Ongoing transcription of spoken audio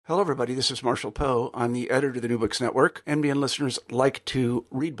Hello, everybody. This is Marshall Poe. I'm the editor of the New Books Network. NBN listeners like to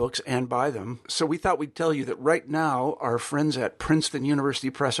read books and buy them. So we thought we'd tell you that right now, our friends at Princeton University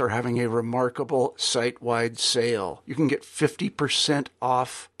Press are having a remarkable site-wide sale. You can get 50%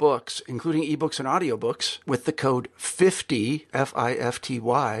 off books, including ebooks and audiobooks, with the code 50,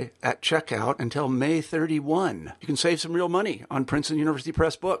 F-I-F-T-Y, at checkout until May 31. You can save some real money on Princeton University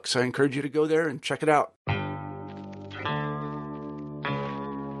Press books. I encourage you to go there and check it out.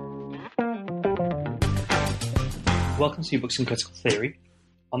 Welcome to New Books in Critical Theory.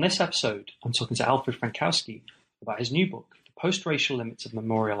 On this episode, I'm talking to Alfred Frankowski about his new book, The Post-Racial Limits of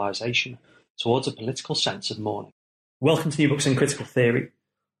Memorialization Towards a Political Sense of Mourning. Welcome to New Books in Critical Theory.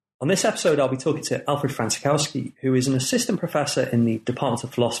 On this episode, I'll be talking to Alfred Frankowski, who is an assistant professor in the Department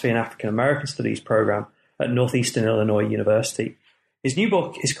of Philosophy and African American Studies program at Northeastern Illinois University. His new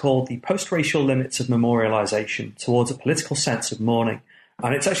book is called The Post-Racial Limits of Memorialization Towards a Political Sense of Mourning,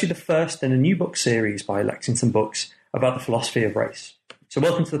 and it's actually the first in a new book series by Lexington Books about the philosophy of race. So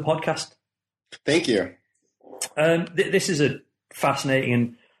welcome to the podcast. Thank you. This is a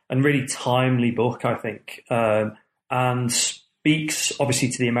fascinating and really timely book, I think, and speaks obviously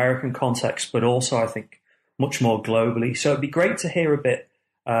to the American context, but also I think much more globally. So it'd be great to hear a bit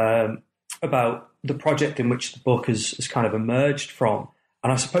about the project in which the book has kind of emerged from.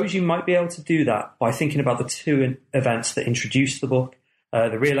 And I suppose you might be able to do that by thinking about the two events that introduced the book,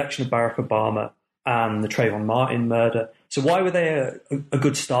 the re-election of Barack Obama and the Trayvon Martin murder. So why were they a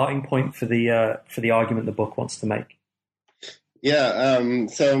good starting point for the argument the book wants to make? Yeah,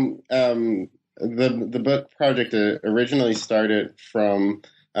 the book project originally started from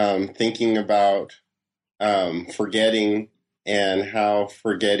thinking about forgetting and how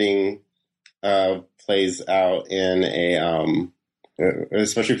forgetting plays out in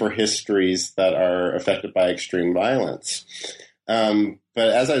especially for histories that are affected by extreme violence. But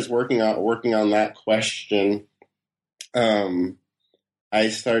as I was working on that question, I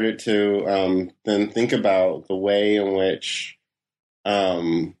started to then think about the way in which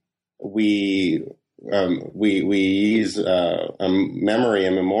we use memory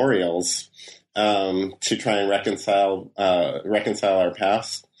and memorials to try and reconcile our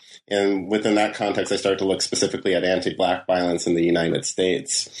past. And within that context, I started to look specifically at anti-Black violence in the United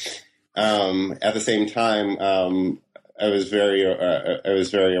States. At the same time, I was very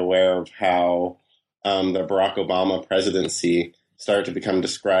aware of how the Barack Obama presidency started to become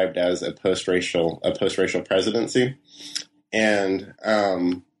described as a post-racial presidency, and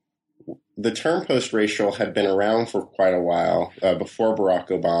the term post-racial had been around for quite a while before Barack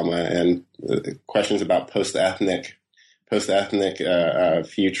Obama, and questions about post-ethnic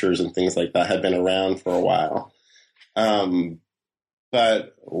futures and things like that had been around for a while.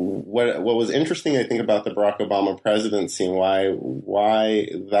 But what was interesting, I think, about the Barack Obama presidency and why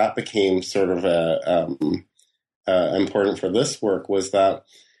that became sort of important for this work was that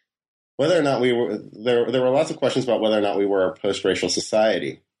whether or not we were there were lots of questions about whether or not we were a post-racial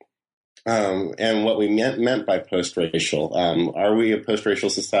society, and what we meant by post-racial. Are we a post-racial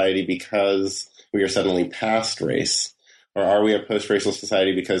society because we are suddenly past race, or are we a post-racial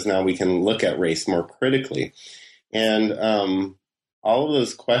society because now we can look at race more critically? And all of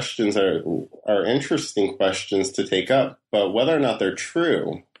those questions are interesting questions to take up, but whether or not they're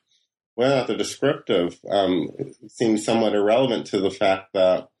true, whether or not they're descriptive, seems somewhat irrelevant to the fact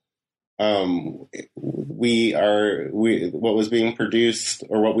that what was being produced,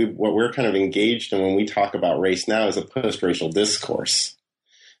 or what we're kind of engaged in when we talk about race now, is a post-racial discourse.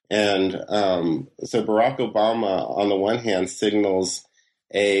 And so Barack Obama, on the one hand, signals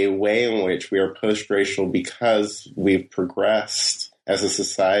a way in which we are post-racial because we've progressed as a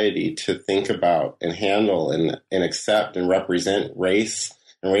society to think about and handle and accept and represent race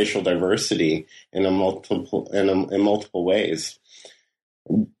and racial diversity in multiple ways.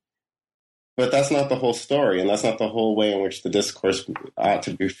 But that's not the whole story, and that's not the whole way in which the discourse ought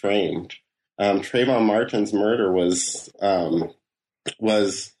to be framed. Trayvon Martin's murder was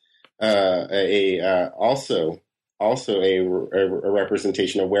also a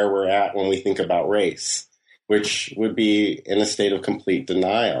representation of where we're at when we think about race, which would be in a state of complete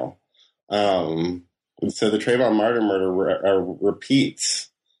denial. So the Trayvon Martin murder repeats,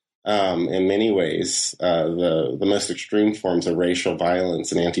 in many ways, the most extreme forms of racial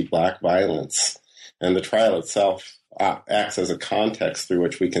violence and anti-Black violence. And the trial itself acts as a context through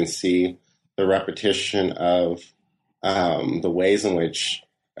which we can see the repetition of the ways in which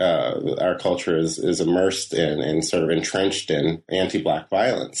our culture is immersed in and sort of entrenched in anti-Black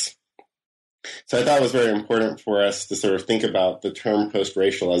violence. So I thought it was very important for us to sort of think about the term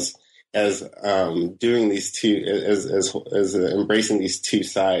post-racial as doing these two, as embracing these two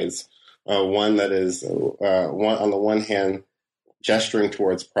sides. One that is one on the one hand gesturing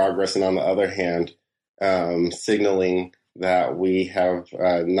towards progress, and on the other hand signaling that we have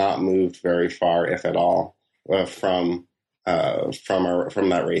not moved very far, if at all, from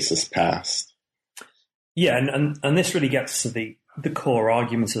that racist past. Yeah, and this really gets to the core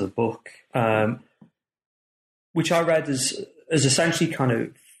argument of the book, which I read as essentially kind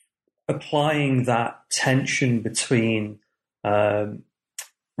of applying that tension between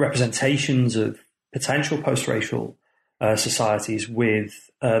representations of potential post-racial societies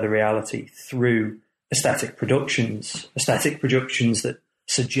with the reality through aesthetic productions that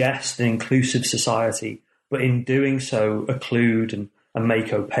suggest an inclusive society, but in doing so occlude and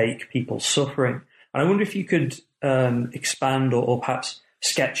make opaque people's suffering. And I wonder if you could expand or perhaps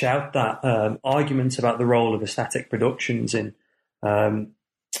sketch out that argument about the role of aesthetic productions in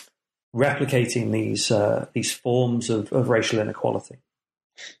replicating these forms of racial inequality.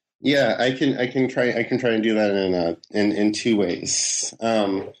 Yeah, I can try and do that in two ways.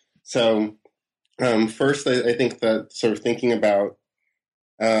 First, I think that sort of thinking about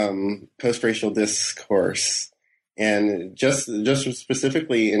post-racial discourse, and just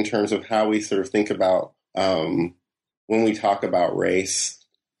specifically in terms of how we sort of think about when we talk about race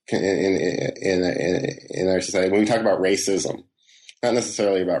in our society, when we talk about racism, not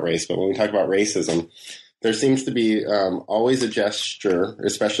necessarily about race, but when we talk about racism, there seems to be always a gesture,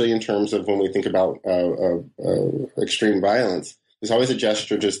 especially in terms of when we think about extreme violence. There's always a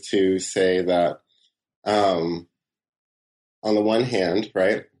gesture just to say that, on the one hand,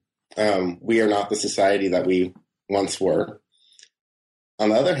 right, we are not the society that we once were. On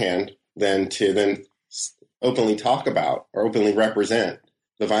the other hand, then to openly talk about or openly represent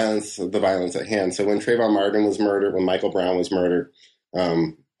the violence at hand. So when Trayvon Martin was murdered, when Michael Brown was murdered,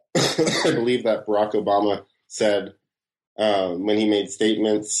 I believe that Barack Obama said when he made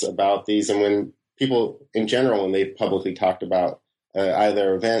statements about these, and when people in general, when they publicly talked about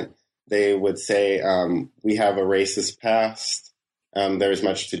either event, they would say, we have a racist past, there's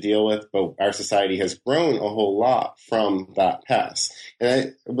much to deal with, but our society has grown a whole lot from that past.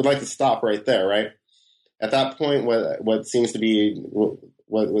 And I would like to stop right there, right? At that point, what seems to be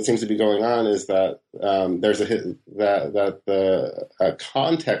going on is that there's the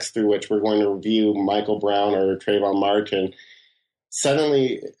context through which we're going to view Michael Brown or Trayvon Martin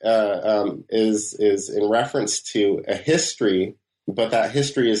suddenly is in reference to a history, but that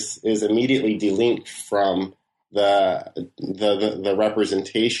history is immediately delinked from the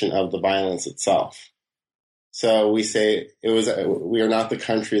representation of the violence itself. So we say we are not the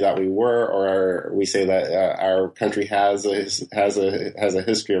country that we were, or we say that our country has a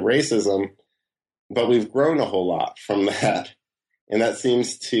history of racism, but we've grown a whole lot from that, and that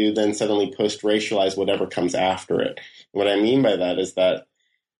seems to then suddenly post-racialize whatever comes after it. What I mean by that is that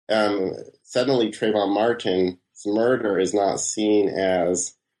suddenly Trayvon Martin's murder is not seen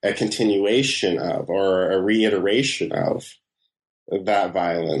as a continuation of or a reiteration of that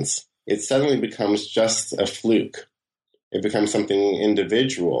violence. It suddenly becomes just a fluke. It becomes something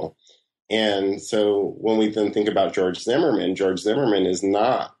individual. And so when we then think about George Zimmerman is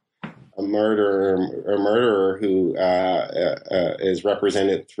not a murderer who is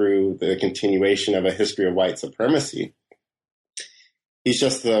represented through the continuation of a history of white supremacy. He's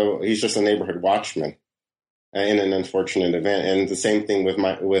just a neighborhood watchman in an unfortunate event. And the same thing with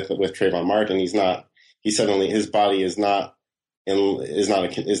Trayvon Martin. His body is not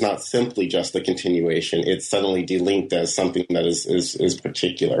simply just a continuation. It's suddenly delinked as something that is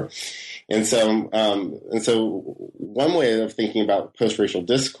particular. And so one way of thinking about post-racial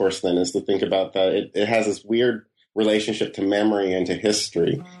discourse then is to think about that it has this weird relationship to memory and to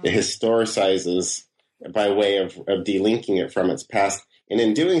history. It historicizes by way of delinking it from its past. And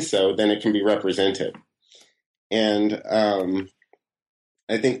in doing so, then it can be represented. And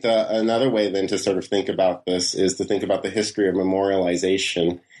I think another way then to sort of think about this is to think about the history of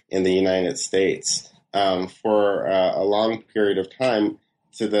memorialization in the United States. For a long period of time,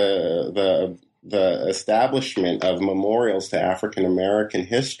 to the establishment of memorials to African American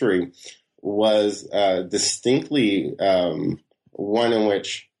history was distinctly one in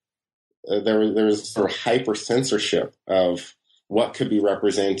which there was sort of hyper censorship of what could be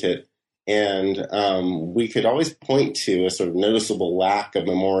represented. And we could always point to a sort of noticeable lack of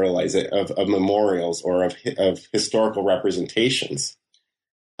memorials or of historical representations.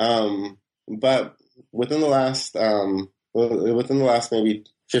 But within the last maybe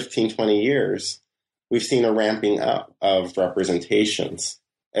 15, 20 years, we've seen a ramping up of representations.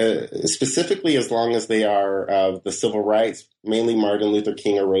 specifically as long as they are of the civil rights, mainly Martin Luther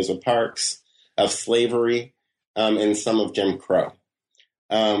King or Rosa Parks, of slavery, and some of Jim Crow.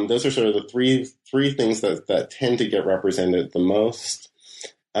 Those are sort of the three things that tend to get represented the most.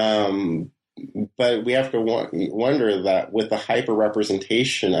 But we have to wonder that with the hyper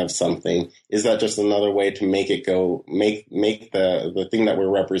representation of something, is that just another way to make it go, make the thing that we're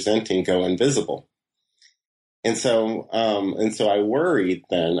representing go invisible? And so I worried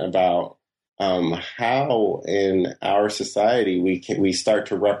then about how in our society we start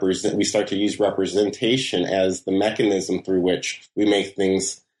to use representation as the mechanism through which we make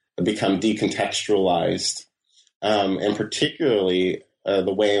things become decontextualized, and particularly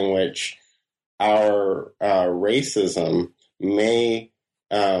the way in which our racism might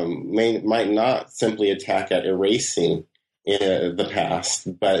not simply attack at erasing the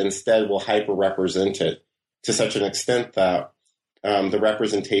past, but instead will hyper-represent it to such an extent that the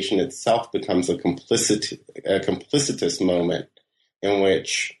representation itself becomes a complicitous moment in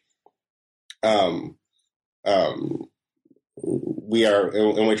which we are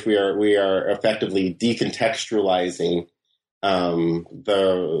effectively decontextualizing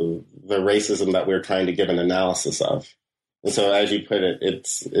the racism that we're trying to give an analysis of. And so, as you put it,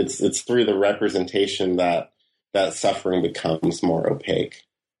 it's through the representation that suffering becomes more opaque.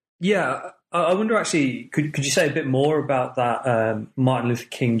 Yeah, I wonder actually, could you say a bit more about that Martin Luther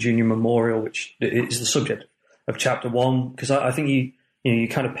King Jr. Memorial, which is the subject of Chapter 1? Because I think you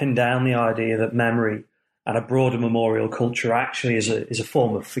kind of pin down the idea that memory and a broader memorial culture actually is a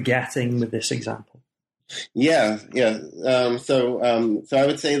form of forgetting with this example. Yeah. So I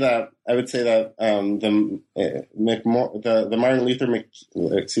would say that the Martin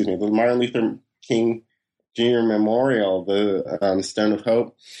Luther King Jr. Memorial, the Stone of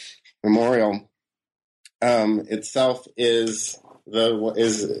Hope Memorial, itself is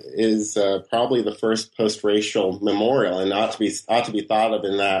probably the first post-racial memorial, and ought to be thought of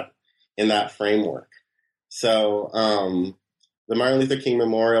in that framework. So the Martin Luther King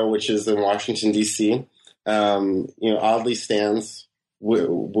Memorial, which is in Washington D.C., oddly stands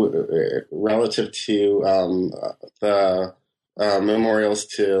relative to the memorials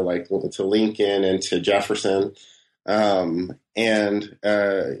to Lincoln and to Jefferson,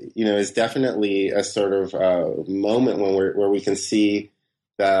 is definitely a sort of moment where we can see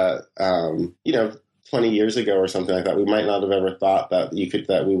that 20 years ago or something like that, we might not have ever thought that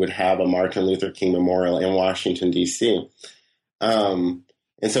we would have a Martin Luther King Memorial in Washington D.C.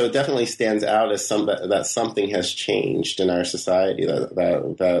 And so it definitely stands out as that something has changed in our society,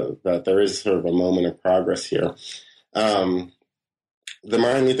 that there is sort of a moment of progress here. The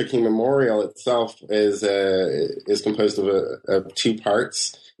Martin Luther King Memorial itself is composed of two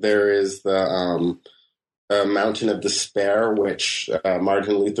parts. There is the Mountain of Despair, which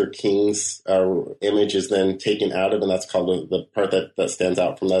Martin Luther King's image is then taken out of, and that's called the part that stands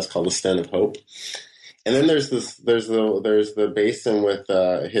out from that is called the Stone of Hope. And then there's the basin with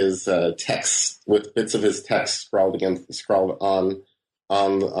his text, with bits of his text scrawled on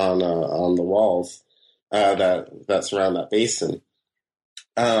the walls that surround that basin.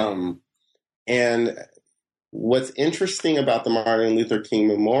 And what's interesting about the Martin Luther King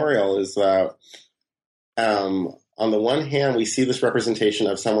Memorial is that on the one hand, we see this representation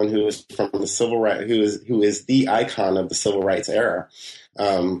of someone who is from the civil right, who is the icon of the civil rights era,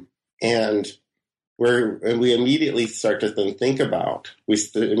 and we immediately start to then think about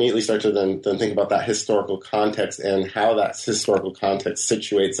that historical context and how that historical context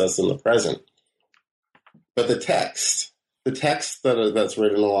situates us in the present. But the text that's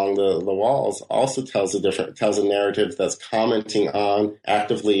written along the walls also tells a narrative that's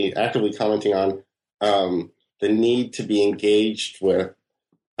actively commenting on the need to be engaged with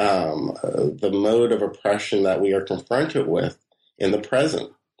the mode of oppression that we are confronted with in the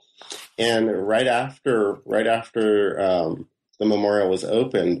present. And right after the memorial was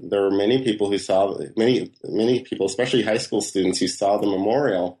opened, there were many people, especially high school students, who saw the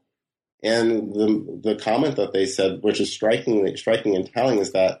memorial. And the comment that they said, which is striking and telling,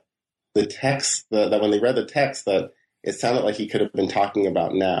 is that the text, that when they read the text, that it sounded like he could have been talking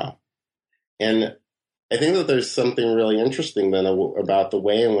about now. And I think that there's something really interesting then about the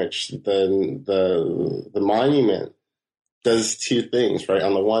way in which the monument does two things, right?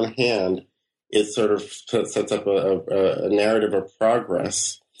 On the one hand, it sort of sets up a narrative of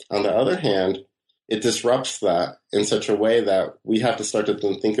progress. On the other hand, it disrupts that in such a way that we have to start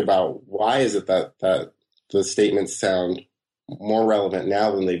to think about why is it that the statements sound more relevant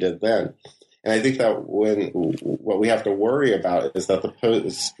now than they did then. And I think that what we have to worry about is that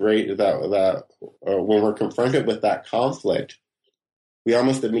when we're confronted with that conflict, we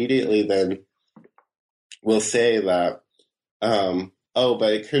almost immediately then will say that, but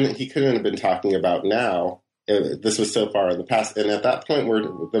he couldn't have been talking about now. This was so far in the past. And at that point where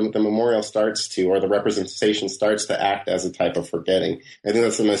the memorial starts to, or the representation starts to act as a type of forgetting, I think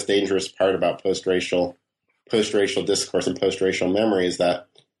that's the most dangerous part about post-racial discourse and post-racial memory, is that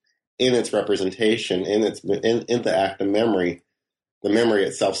in its representation, in the act of memory, the memory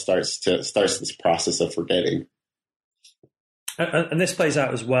itself starts this process of forgetting. And this plays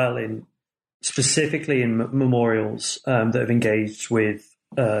out as well specifically in memorials that have engaged with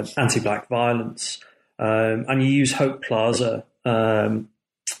anti-Black violence. And you use Hope Plaza,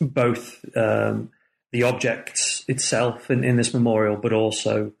 both the object itself in this memorial, but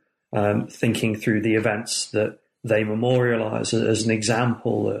also thinking through the events that they memorialize as an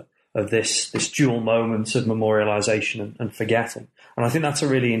example of this dual moment of memorialization and forgetting. And I think that's a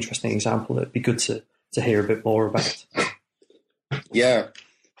really interesting example that would be good to hear a bit more about. Yeah.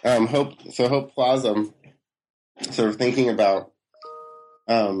 Hope Plaza, sort of thinking about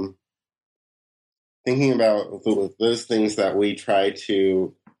those things that we try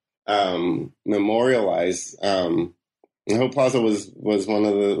to memorialize. And Hope Plaza was one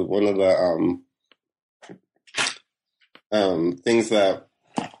of the things that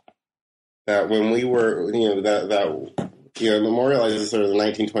when we were, memorializes sort of the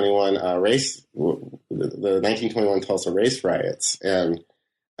 1921 the 1921 Tulsa race riots, and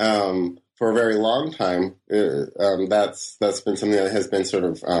for a very long time, that's been something that has been sort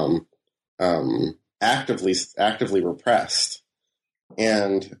of actively repressed,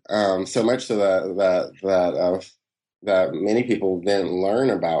 and so much so that many people didn't learn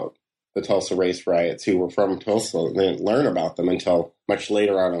about the Tulsa race riots who were from Tulsa. They didn't learn about them until much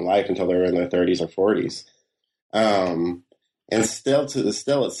later on in life, until they were in their 30s or 40s. And still,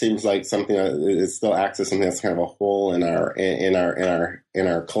 it seems like something that it still acts as something that's kind of a hole in our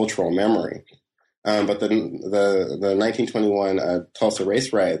cultural memory. But the 1921 Tulsa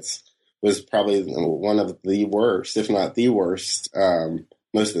race riots was probably one of the worst, if not the worst, the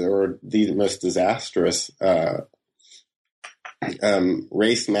most disastrous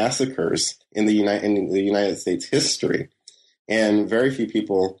race massacres in the United States history, and very few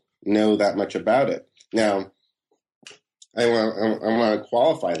people know that much about it. Now, I want to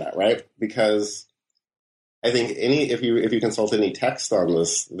qualify that, right? Because I think if you consult any text on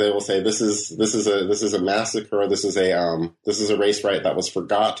this, they will say this is a massacre, or this is a race riot that was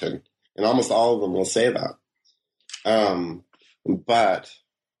forgotten, and almost all of them will say that. But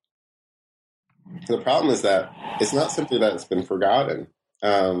the problem is that it's not simply that it's been forgotten.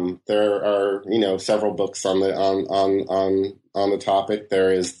 There are several books on the topic.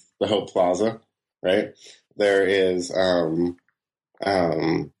 There is the Hope Plaza, right? There is there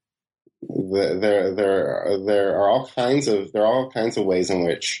are all kinds of ways in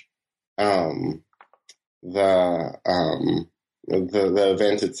which the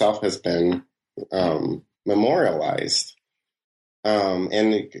event itself has been memorialized. And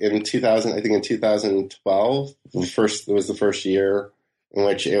in 2012, it was the first year in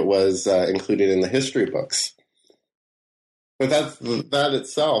which it was included in the history books. But that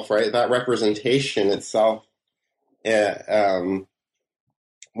itself, right? That representation itself,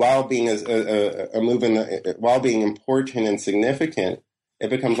 while being a movement, while being important and significant,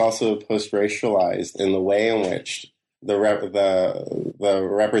 it becomes also post-racialized in the way in which the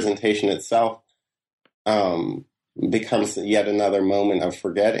representation itself becomes yet another moment of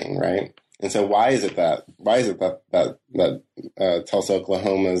forgetting, right? And so why is it that Tulsa,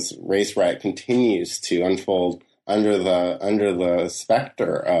 Oklahoma's race riot continues to unfold under the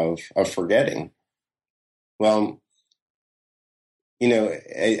specter of forgetting? Well,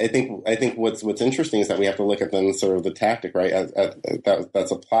 I think what's interesting is that we have to look at then sort of the tactic, right,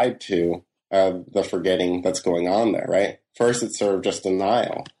 that's applied to the forgetting that's going on there, right? First, it's sort of just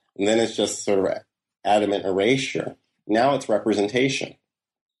denial, and then it's just sort of adamant erasure. Now it's representation.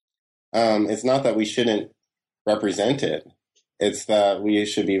 It's not that we shouldn't represent it. It's that we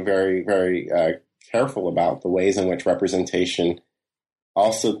should be very, very careful about the ways in which representation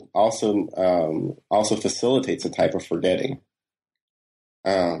also facilitates a type of forgetting.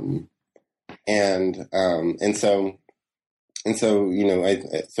 So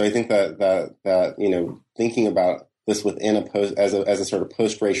I think that thinking about this within as a sort of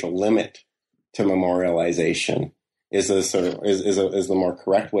post-racial limit to memorialization is the more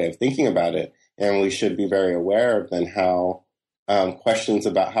correct way of thinking about it, and we should be very aware of then how questions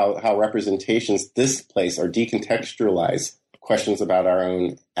about how representations displace or decontextualize questions about our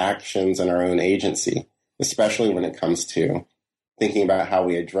own actions and our own agency, especially when it comes to thinking about how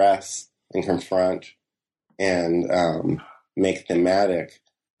we address and confront and make thematic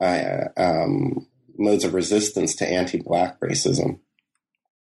modes of resistance to anti-Black racism.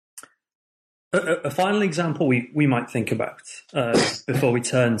 A final example we might think about before we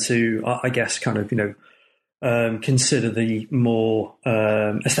turn to, I guess, kind of, consider the more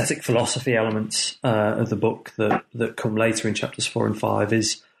aesthetic philosophy elements of the book that come later in chapters 4 and 5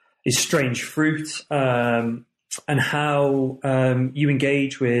 is Strange Fruit, and how you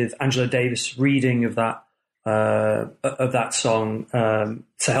engage with Angela Davis' reading of that song to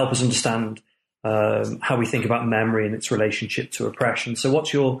help us understand how we think about memory and its relationship to oppression. So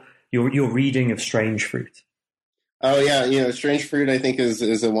what's your reading of Strange Fruit? Oh yeah, Strange Fruit I think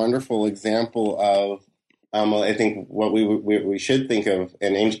is a wonderful example of I think what we should think of,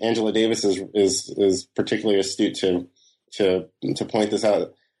 and Angela Davis is particularly astute to point this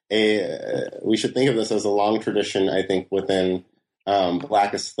out. We should think of this as a long tradition, I think, within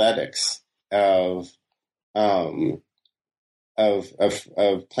Black aesthetics of playing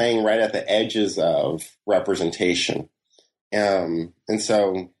right at the edges of representation, and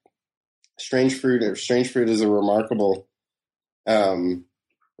so Strange Fruit is a remarkable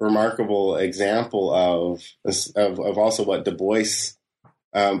example of also what Du Bois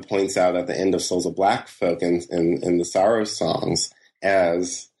points out at the end of Souls of Black Folk in the Sorrow Songs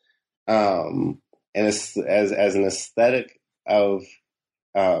as an aesthetic of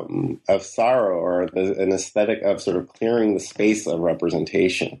sorrow, or an aesthetic of sort of clearing the space of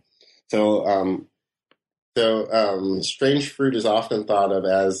representation. So Strange Fruit is often thought of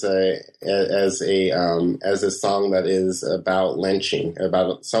as a song that is about lynching,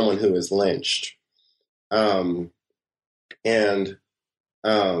 about someone who is lynched, and the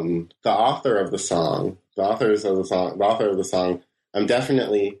author of the song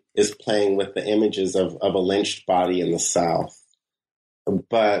definitely is playing with the images of a lynched body in the South,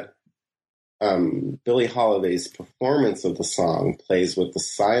 but Billie Holiday's performance of the song plays with the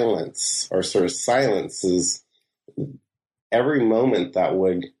silence, or sort of silences every moment that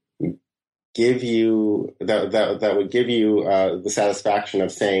would give you the satisfaction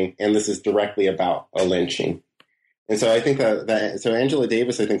of saying, and this is directly about a lynching. And so I think so Angela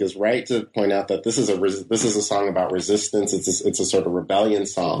Davis, I think, is right to point out that this is a song about resistance. It's a sort of rebellion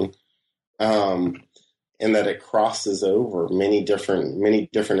song. And that it crosses over many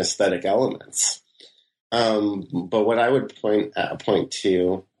different aesthetic elements. But what I would point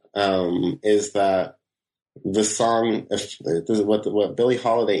to is that the song, what Billie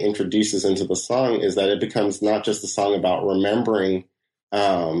Holiday introduces into the song, is that it becomes not just a song about remembering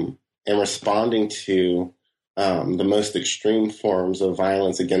and responding to the most extreme forms of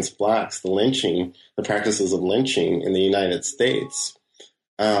violence against Blacks, the practices of lynching in the United States.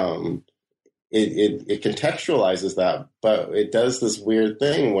 It contextualizes that, but it does this weird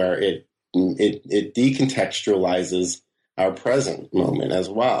thing where it decontextualizes our present moment as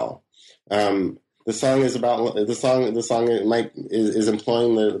well. The song is about the song is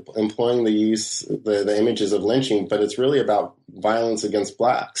employing the use the images of lynching, but it's really about violence against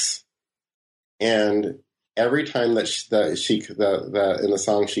Blacks. And every time that in the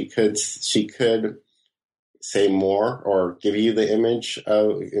song she could say more or give you the image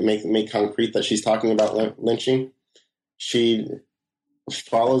of make concrete that she's talking about lynching, she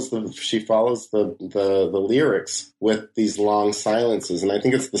follows the lyrics with these long silences. And I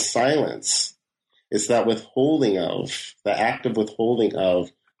think it's the silence, it's that withholding of, the act of withholding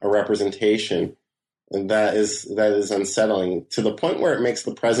of a representation, and that is unsettling to the point where it makes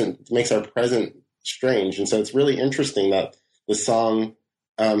our present strange. And so it's really interesting that the song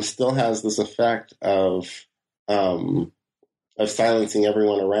still has this effect of silencing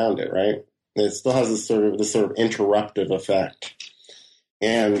everyone around it, right? And it still has this sort of interruptive effect.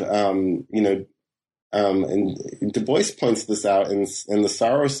 And and Du Bois points this out in the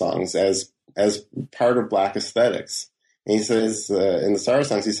Sorrow Songs as part of Black aesthetics. And he says in the Sorrow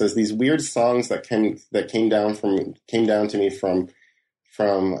Songs, he says these weird songs that came down to me from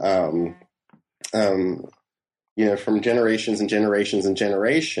generations and generations and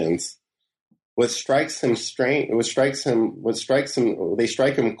generations. They strike him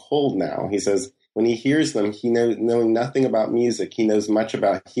cold now. He says, when he hears them, he knowing nothing about music, he knows much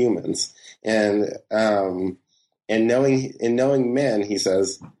about humans. And knowing men, he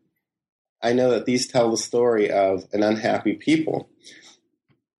says, I know that these tell the story of an unhappy people.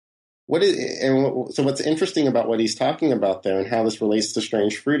 So what's interesting about what he's talking about there and how this relates to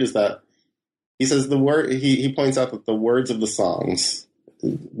Strange Fruit is that he says he points out that the words of the songs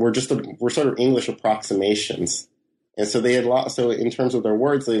were sort of English approximations. And so in terms of their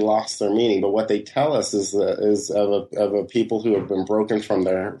words, they lost their meaning. But what they tell us is of a people who have been broken from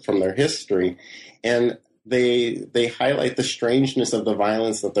their history. And they highlight the strangeness of the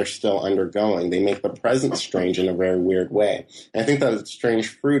violence that they're still undergoing. They make the present strange in a very weird way. And I think that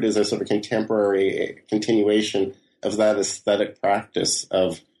Strange Fruit is a sort of contemporary continuation of that aesthetic practice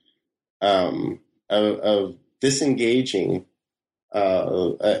of disengaging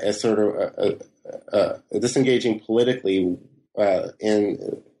disengaging politically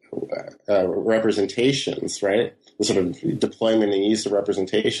in representations, right? The sort of deployment and use of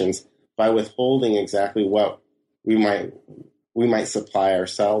representations by withholding exactly what we might supply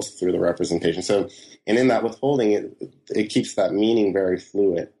ourselves through the representation. So, and in that withholding, it keeps that meaning very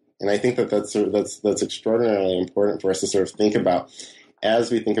fluid. And I think that's extraordinarily important for us to sort of think about as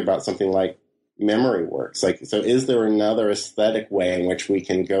we think about something like memory works. Like, so is there another aesthetic way in which we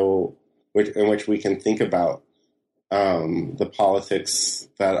can go, in which we can think about the politics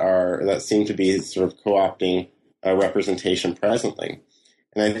that seem to be sort of co-opting representation presently?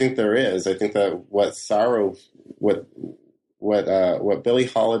 And I think there is. I think that what Billie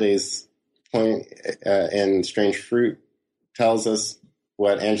Holiday's point in Strange Fruit tells us,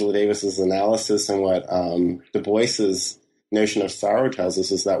 what Angela Davis's analysis and what Du Bois's notion of sorrow tells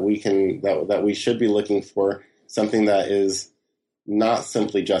us, is that we should be looking for something that is not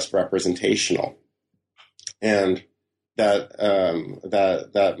simply just representational, and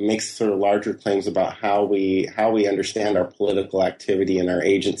that makes sort of larger claims about how we understand our political activity and our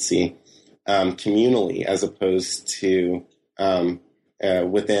agency communally, as opposed to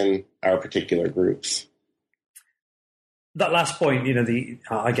within our particular groups. That last point,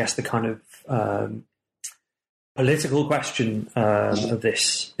 I guess the kind of political question of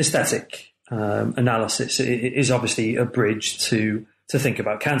this aesthetic analysis is obviously a bridge to think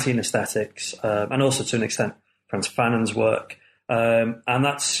about Kantian aesthetics, and also to an extent Frantz Fanon's work, and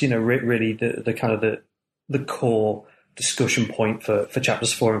that's really the kind of the core discussion point for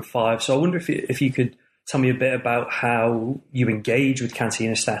chapters 4 and 5. So I wonder if you could tell me a bit about how you engage with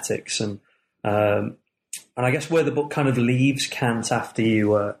Kantian aesthetics, and I guess where the book kind of leaves Kant after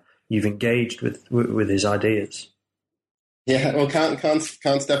you've engaged with his ideas. Yeah, well, Kant's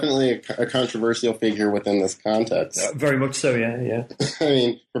definitely a controversial figure within this context. Very much so, yeah. I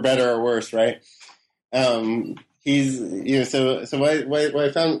mean, for better or worse, right? He's so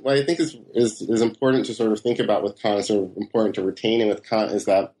what I think is important to sort of think about with Kant, sort of important to retain with Kant, is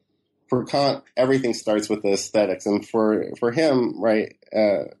that for Kant everything starts with the aesthetics, and for him, right,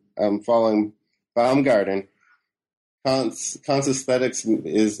 following Baumgarten, Kant's aesthetics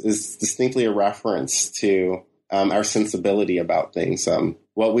is distinctly a reference to our sensibility about things,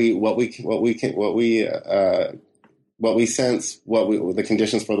 what we sense, the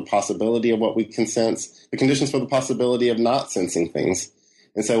conditions for the possibility of what we can sense, the conditions for the possibility of not sensing things,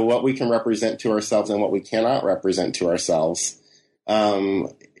 and so what we can represent to ourselves and what we cannot represent to ourselves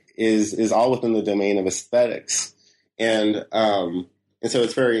is all within the domain of aesthetics, and so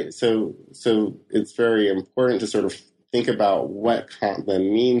it's very important to sort of think about what Kant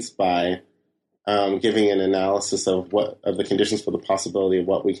then means by giving an analysis of the conditions for the possibility of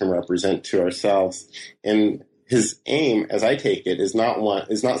what we can represent to ourselves. And his aim, as I take it, is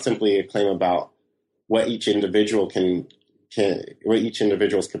not simply a claim about what each individual what each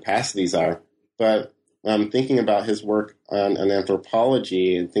individual's capacities are, but thinking about his work on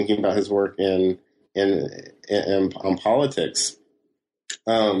anthropology and thinking about his work on politics.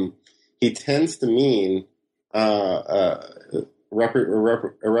 He tends to mean a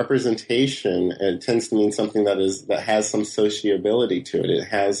representation, and it tends to mean something that has some sociability to it. It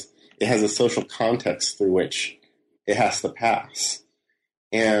has a social context through which it has to pass,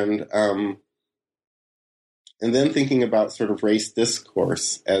 and then thinking about sort of race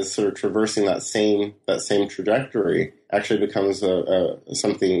discourse as sort of traversing that same trajectory actually becomes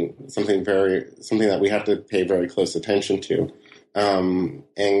something that we have to pay very close attention to, and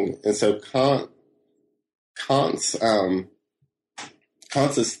so Kant's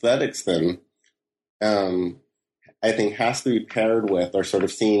aesthetics then, I think, has to be paired with, or sort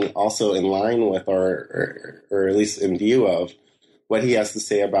of seen also in line with, or at least in view of, what he has to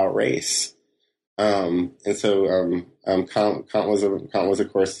say about race. And so Kant was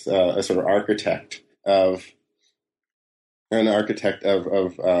of course a sort of architect of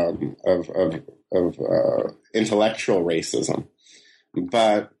intellectual racism,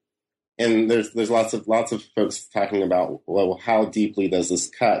 and there's lots of folks talking about, well, how deeply does this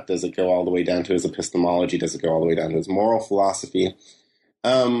cut? Does it go all the way down to his epistemology? Does it go all the way down to his moral philosophy?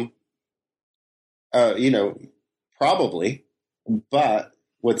 Probably. But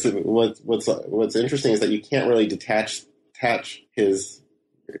what's interesting is that you can't really detach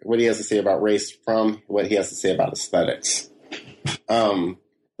what he has to say about race from what he has to say about aesthetics.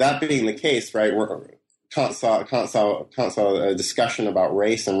 That being the case, right? Kant saw a discussion about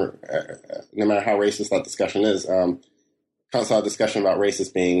race, and no matter how racist that discussion is, Kant saw a discussion about race as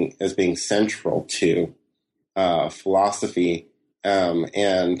being central to philosophy,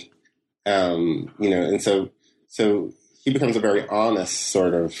 and so he becomes a very honest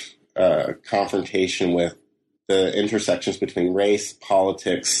sort of confrontation with the intersections between race,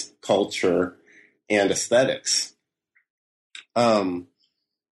 politics, culture, and aesthetics.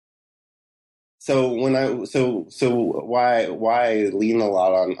 So why I lean a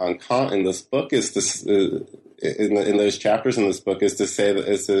lot on Kant in this book is this in those chapters in this book is to say that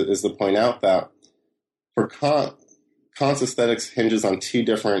is to point out that for Kant's aesthetics hinges on two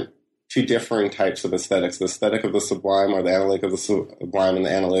differing types of aesthetics: the aesthetic of the sublime, or the analytic of the sublime, and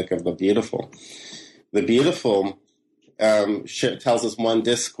the analytic of the beautiful. The beautiful tells us one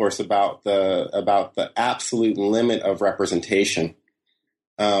discourse about the absolute limit of representation.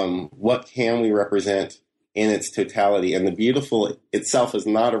 What can we represent in its totality? And the beautiful itself is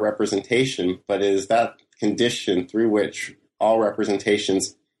not a representation, but is that condition through which all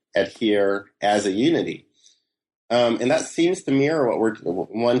representations adhere as a unity. And that seems to mirror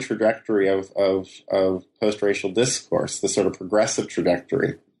one trajectory of post-racial discourse, the sort of progressive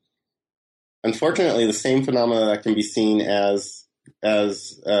trajectory. Unfortunately, the same phenomena that can be seen as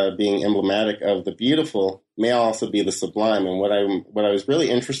being emblematic of the beautiful may also be the sublime. And what I was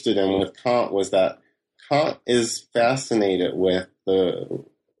really interested in with Kant was that Kant is fascinated with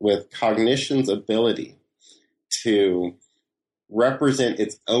cognition's ability to represent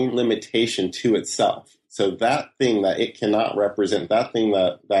its own limitation to itself. So that thing that it cannot represent, that thing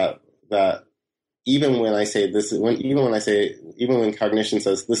that even when cognition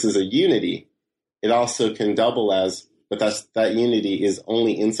says this is a unity, it also can double as, but that unity is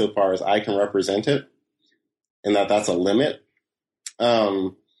only insofar as I can represent it, and that's a limit.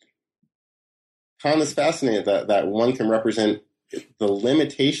 Kant is fascinated that one can represent the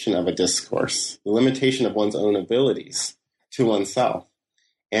limitation of a discourse, the limitation of one's own abilities to oneself.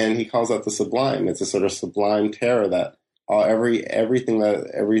 And he calls that the sublime. It's a sort of sublime terror that everything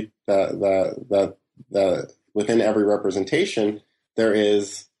that within every representation there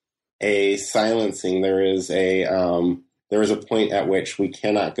is a silencing. There is a point at which we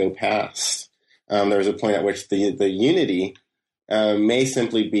cannot go past. There's a point at which the unity may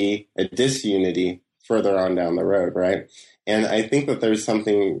simply be a disunity further on down the road, right? And I think that there's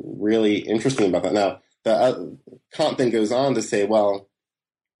something really interesting about that. Now, Kant then goes on to say, well,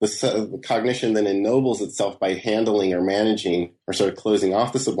 the cognition then ennobles itself by handling or managing or sort of closing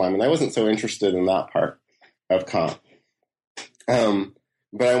off the sublime. And I wasn't so interested in that part of Kant.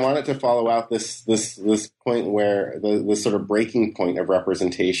 But I wanted to follow out this point where the sort of breaking point of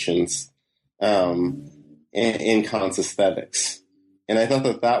representations in Kant's aesthetics. And I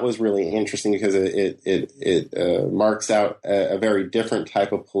thought that was really interesting because it marks out a very different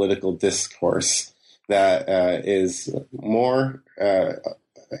type of political discourse that is more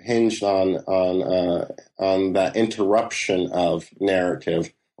hinged on that interruption of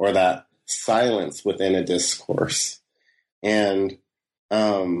narrative or that silence within a discourse. And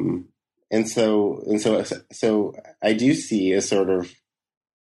so I do see a sort of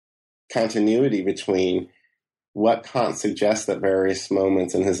continuity between what Kant suggests at various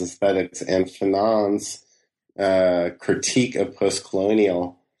moments in his aesthetics and Fanon's critique of Fanon's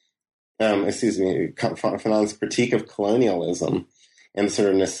critique of colonialism and the sort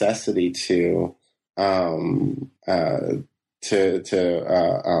of necessity to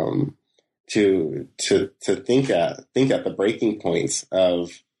think at the breaking points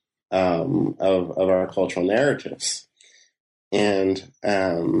of our cultural narratives, and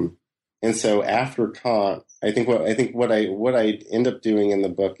so after Kant, I think what I end up doing in the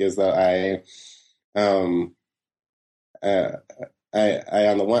book is that I on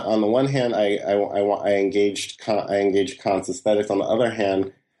the one hand I engaged Kant's aesthetics. On the other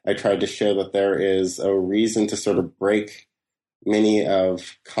hand, I tried to show that there is a reason to sort of break many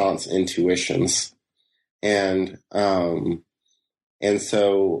of Kant's intuitions, and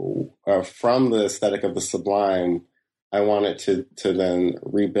so from the aesthetic of the sublime, I wanted to then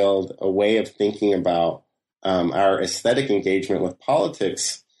rebuild a way of thinking about our aesthetic engagement with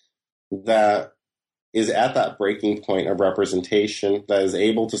politics that is at that breaking point of representation, that is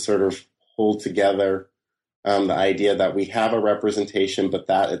able to sort of hold together the idea that we have a representation, but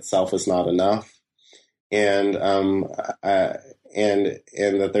that itself is not enough, and that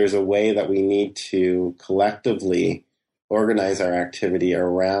there's a way that we need to collectively organize our activity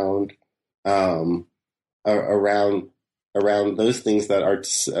around those things that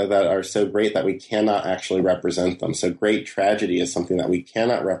are so great that we cannot actually represent them. So great tragedy is something that we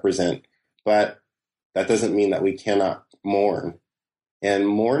cannot represent, but that doesn't mean that we cannot mourn. And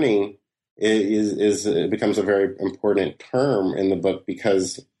mourning it becomes a very important term in the book,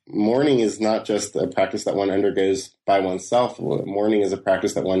 because mourning is not just a practice that one undergoes by oneself. Mourning is a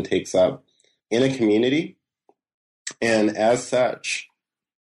practice that one takes up in a community. And as such,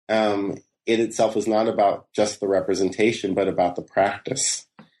 it itself is not about just the representation, but about the practice.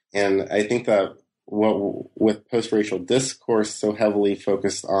 And I think that with post-racial discourse so heavily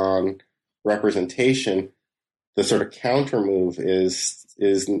focused on representation, the sort of counter move is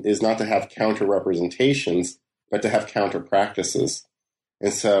not to have counter representations, but to have counter practices.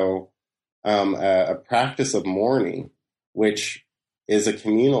 And so a practice of mourning, which is a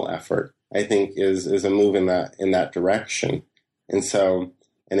communal effort, I think is a move in that direction. And so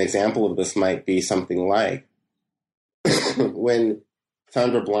an example of this might be something like when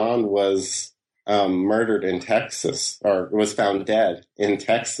Sandra Bland was murdered in Texas, or was found dead in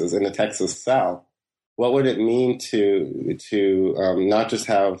Texas, in a Texas cell. What would it mean to not just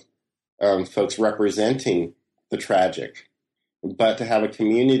have folks representing the tragic, but to have a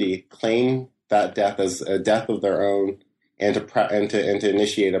community claim that death as a death of their own, and to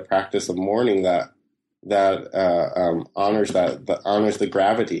initiate a practice of mourning that honors the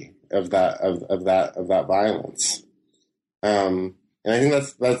gravity of that violence. And I think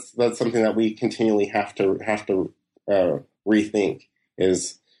that's something that we continually have to rethink,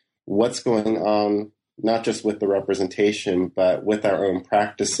 is what's going on, not just with the representation, but with our own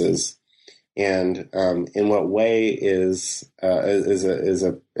practices, and in what way is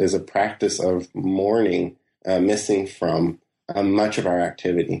a practice of mourning missing from much of our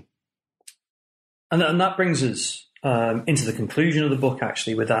activity. And that brings us into the conclusion of the book.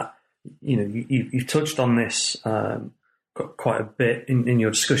 Actually, with that, you've touched on this quite a bit in your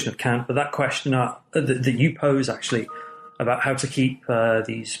discussion of Kant, but that question that you pose actually about how to keep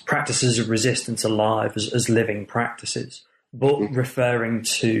these practices of resistance alive as living practices, but referring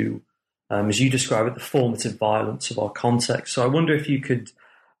to, as you describe it, the formative violence of our context. So I wonder if you could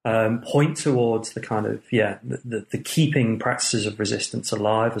point towards the kind of, the keeping practices of resistance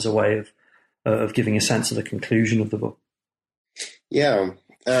alive as a way of giving a sense of the conclusion of the book. Yeah.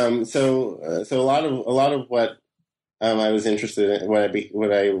 So a lot of what I was interested in,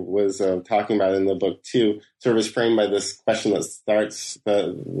 what I was talking about in the book too, sort of is framed by this question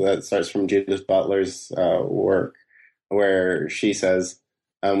that starts from Judith Butler's work, where she says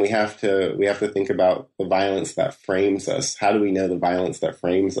we have to think about the violence that frames us. How do we know the violence that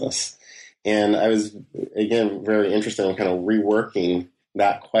frames us? And I was again very interested in kind of reworking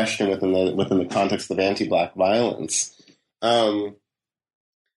that question within the context of anti-Black violence, but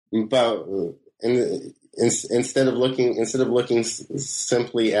instead of looking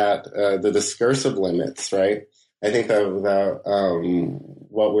simply at the discursive limits, right? I think that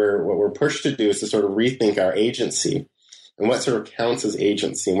what we're pushed to do is to sort of rethink our agency, and what sort of counts as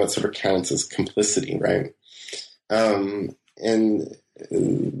agency and what sort of counts as complicity, right? And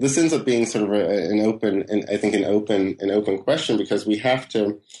this ends up being sort of an open question, because we have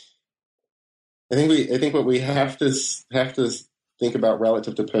to. I think what we have to think about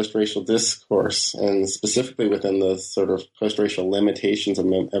relative to post-racial discourse, and specifically within the sort of post-racial limitations of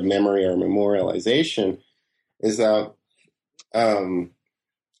memory or memorialization, is that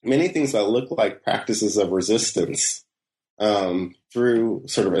many things that look like practices of resistance through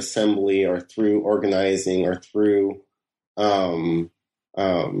sort of assembly or through organizing or through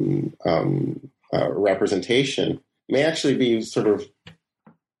representation may actually be sort of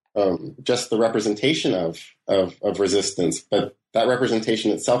just the representation of resistance, but that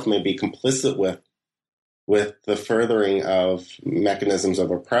representation itself may be complicit with the furthering of mechanisms of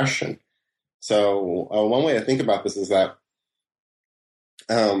oppression. So one way to think about this is that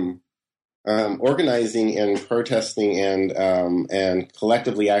organizing and protesting and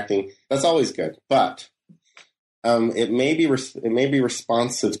collectively acting, that's always good, but it may be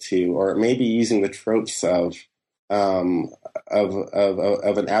responsive to, or it may be using the tropes of an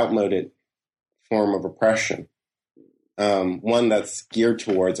outmoded form of oppression, one that's geared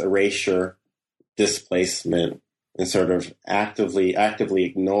towards erasure, displacement, and sort of actively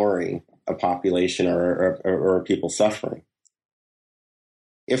ignoring a population or a people suffering.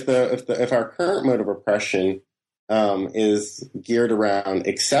 If our current mode of oppression is geared around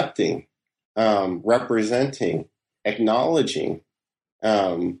accepting, representing, acknowledging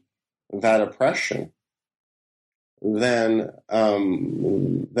that oppression, then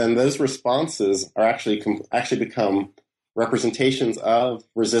those responses are actually become representations of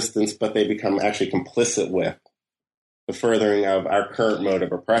resistance, but they become actually complicit with the furthering of our current mode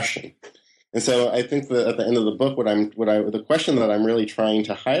of oppression. And so I think that at the end of the book, the question that I'm really trying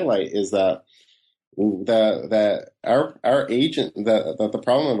to highlight is that that our agent that the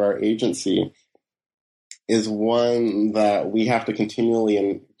problem of our agency is one that we have to continually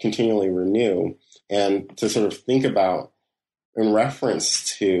renew, and to sort of think about in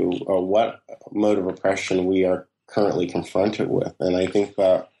reference to what mode of oppression we are currently confronted with. And I think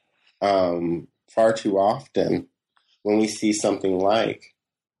that far too often, when we see something like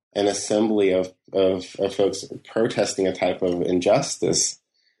an assembly of folks protesting a type of injustice,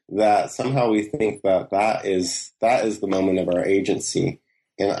 that somehow we think that is the moment of our agency.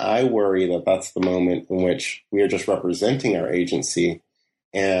 And I worry that that's the moment in which we are just representing our agency,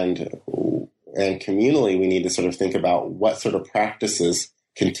 and communally we need to sort of think about what sort of practices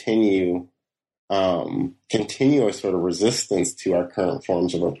continue a sort of resistance to our current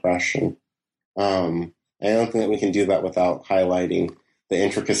forms of oppression. I don't think that we can do that without highlighting the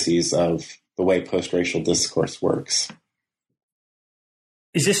intricacies of the way post-racial discourse works.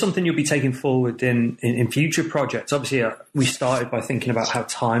 Is this something you'll be taking forward in future projects? Obviously, we started by thinking about how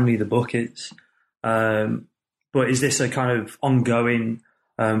timely the book is. But is this a kind of ongoing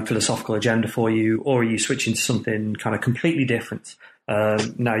philosophical agenda for you, or are you switching to something kind of completely different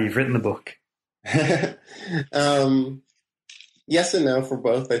now you've written the book? Yes and no for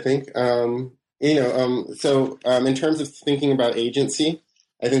both, I think. So in terms of thinking about agency,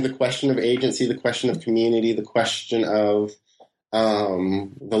 I think the question of agency, the question of community, the question of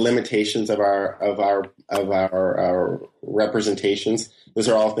the limitations of our representations, those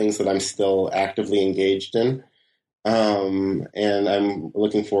are all things that I'm still actively engaged in, and I'm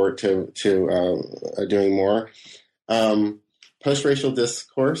looking forward to doing more. Post-racial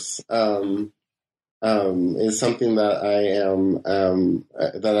discourse is something that I am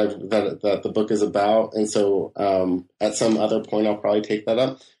that the book is about, and so at some other point I'll probably take that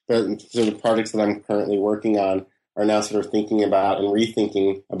up. But so the projects that I'm currently working on are now sort of thinking about and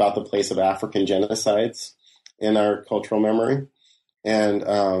rethinking about the place of African genocides in our cultural memory. And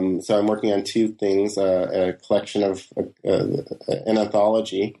so I'm working on two things, a collection of an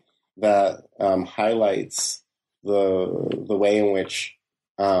anthology that highlights the way in which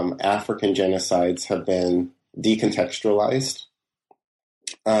African genocides have been decontextualized.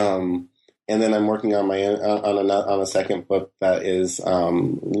 And then I'm working on on a second book that is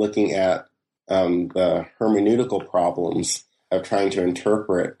looking at the hermeneutical problems of trying to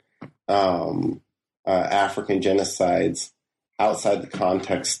interpret African genocides outside the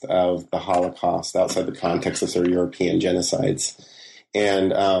context of the Holocaust, outside the context of sort of European genocides.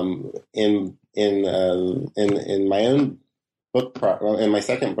 And in my own book, in my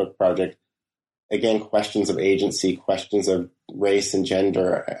second book project, again, questions of agency, questions of race and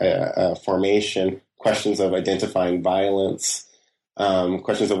gender formation, questions of identifying violence,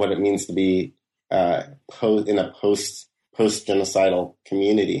 questions of what it means to be in a post-genocidal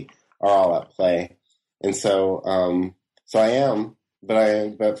community are all at play. And so I am,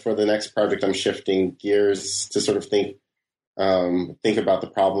 but for the next project, I'm shifting gears to sort of think about the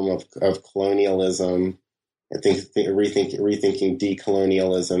problem of colonialism, and rethinking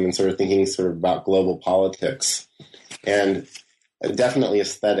decolonialism, and sort of thinking sort of about global politics. And definitely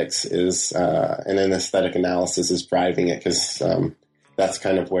aesthetics is, and an aesthetic analysis is driving it, because that's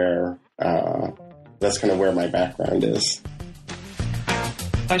kind of where my background is.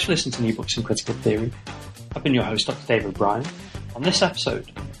 Thanks for listening to New Books in Critical Theory. I've been your host, Dr. David O'Brien. On this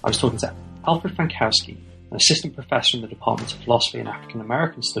episode, I was talking to Alfred Frankowski, an assistant professor in the Department of Philosophy and African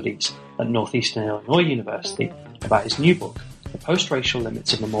American Studies at Northeastern Illinois University, about his new book, The Post-Racial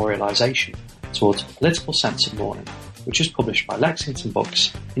Limits of Memorialization Towards a Political Sense of Mourning, which was published by Lexington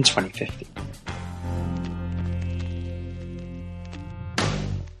Books in 2015.